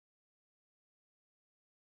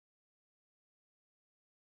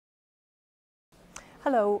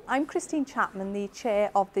Hello, I'm Chapman, the Chair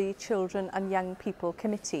of the Children and Young People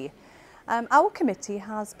Committee. Our committee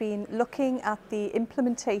has been looking at the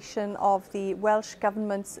implementation of the Welsh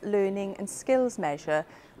Government's Learning and Skills measure,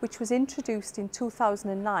 which was introduced in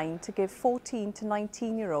 2009 to give 14 to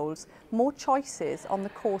 19-year-olds more choices on the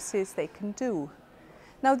courses they can do.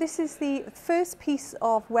 Now, this is the first piece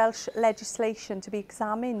of Welsh legislation to be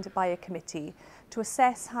examined by a committee to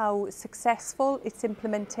assess how successful its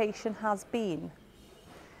implementation has been.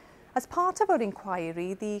 As part of our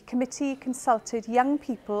inquiry, the committee consulted young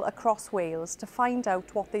people across Wales to find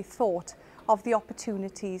out what they thought of the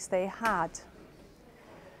opportunities they had.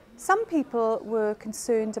 Some people were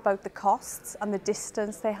concerned about the costs and the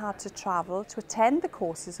distance they had to travel to attend the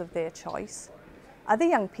courses of their choice. Other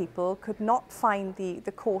young people could not find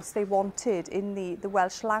the course they wanted in the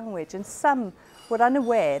Welsh language, and some were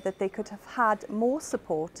unaware that they could have had more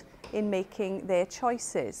support in making their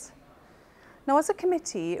choices. Now, as a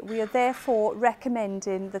committee, we are therefore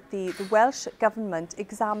recommending that the Welsh Government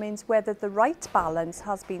examines whether the right balance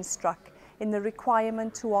has been struck in the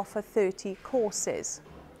requirement to offer 30 courses.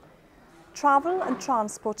 Travel and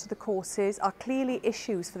transport to the courses are clearly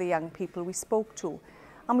issues for the young people we spoke to,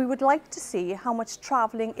 and we would like to see how much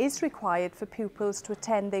travelling is required for pupils to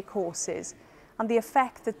attend their courses and the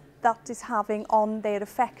effect that is having on their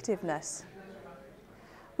effectiveness.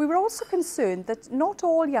 We were also concerned that not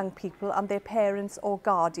all young people and their parents or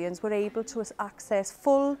guardians were able to access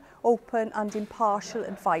full, open and impartial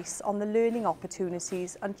advice on the learning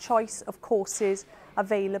opportunities and choice of courses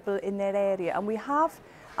available in their area. And we have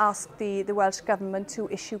asked the Welsh Government to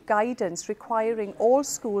issue guidance requiring all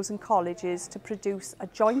schools and colleges to produce a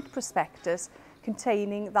joint prospectus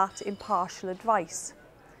containing that impartial advice.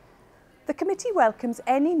 The committee welcomes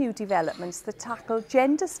any new developments that tackle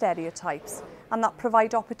gender stereotypes and that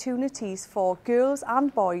provide opportunities for girls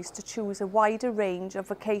and boys to choose a wider range of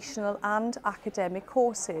vocational and academic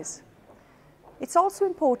courses. It's also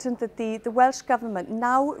important that the Welsh Government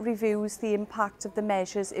now reviews the impact of the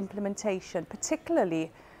measure's implementation,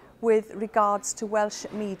 particularly with regards to Welsh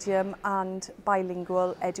medium and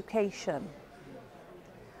bilingual education.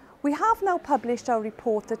 We have now published our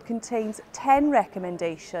report that contains 10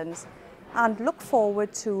 recommendations and look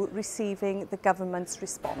forward to receiving the government's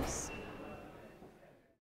response.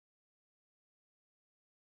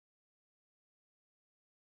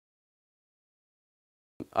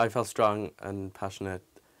 I felt strong and passionate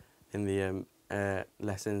in the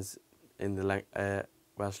lessons in the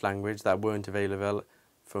Welsh language that weren't available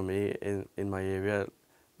for me in my area,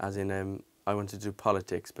 as in I wanted to do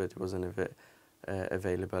politics, but it wasn't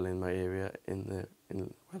available in my area in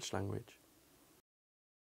Welsh language.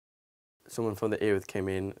 Someone from the Earth came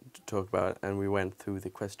in to talk about it, and we went through the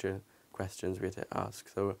questions we had to ask.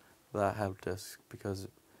 So that helped us because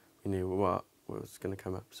we knew what was going to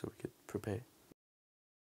come up, so we could prepare.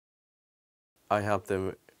 I helped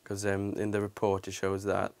them because in the report it shows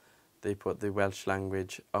that they put the Welsh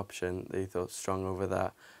language option, they thought strong over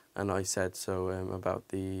that, and I said so about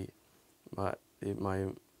my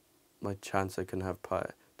chance I can have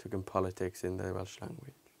took in politics in the Welsh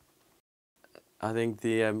language. I think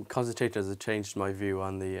the concentrators have changed my view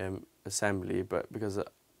on the assembly, but because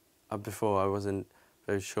before I wasn't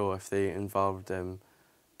very sure if they involved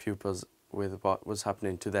pupils with what was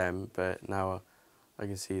happening to them, but now I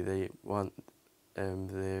can see they want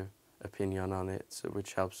their opinion on it, so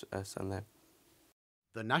which helps us and them.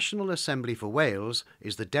 The National Assembly for Wales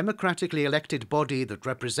is the democratically elected body that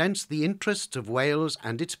represents the interests of Wales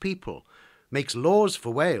and its people, makes laws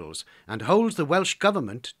for Wales and holds the Welsh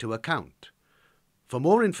Government to account. For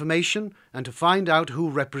more information and to find out who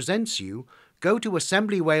represents you, go to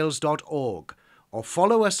assemblywales.org or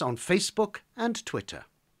follow us on Facebook and Twitter.